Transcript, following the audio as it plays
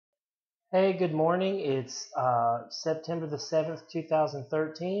Hey, good morning. It's September the 7th,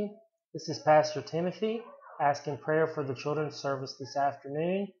 2013. This is Pastor Timothy asking prayer for the children's service this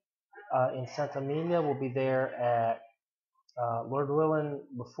afternoon in Santa Emilia. We'll be there at, Lord willing,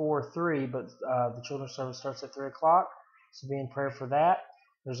 before 3, but the children's service starts at 3 o'clock. So be in prayer for that.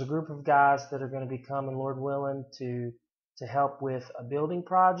 There's a group of guys that are going to be coming, Lord willing, to help with a building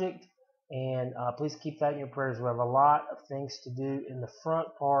project. And please keep that in your prayers. We have a lot of things to do in the front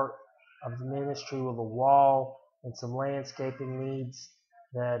part of the ministry with a wall and some landscaping needs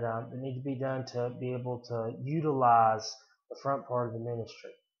that need to be done to be able to utilize the front part of the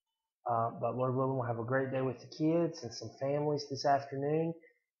ministry. But Lord willing, we'll have a great day with the kids and some families this afternoon.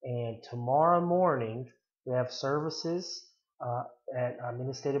 And tomorrow morning, we have services at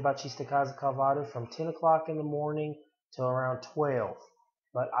Ministério Batista Casa Calvado from 10 o'clock in the morning till around 12.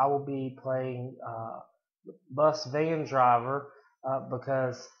 But I will be playing bus van driver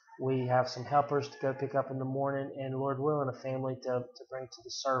because we have some helpers to go pick up in the morning and, Lord willing, a family to bring to the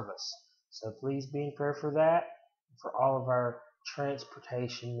service. So please be in prayer for that, for all of our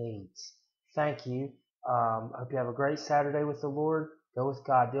transportation needs. Thank you. I hope you have a great Saturday with the Lord. Go with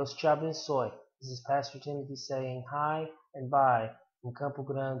God. Deus te abençoe. This is Pastor Timothy saying hi and bye from Campo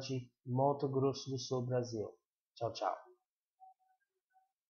Grande, Mato Grosso do Sul, Brazil. Ciao, ciao.